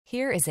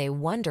Here is a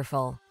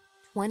wonderful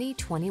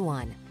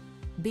 2021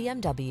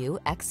 BMW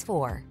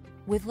X4.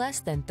 With less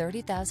than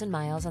 30,000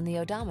 miles on the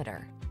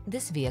odometer,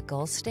 this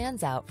vehicle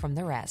stands out from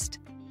the rest.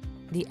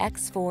 The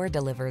X4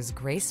 delivers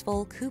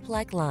graceful,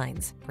 coupe-like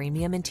lines,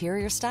 premium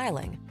interior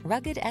styling,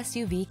 rugged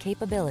SUV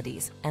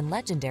capabilities, and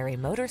legendary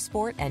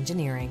motorsport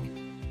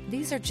engineering.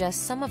 These are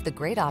just some of the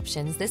great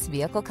options this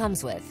vehicle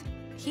comes with: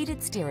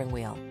 heated steering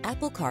wheel,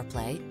 Apple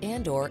CarPlay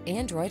and/or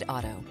Android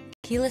Auto,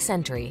 keyless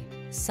entry,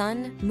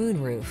 sun,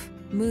 moonroof,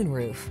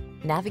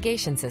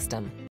 navigation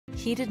system,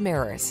 heated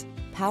mirrors,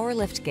 power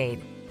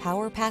liftgate,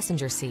 power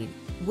passenger seat,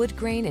 wood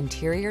grain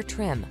interior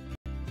trim.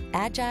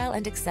 Agile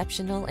and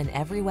exceptional in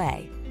every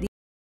way, the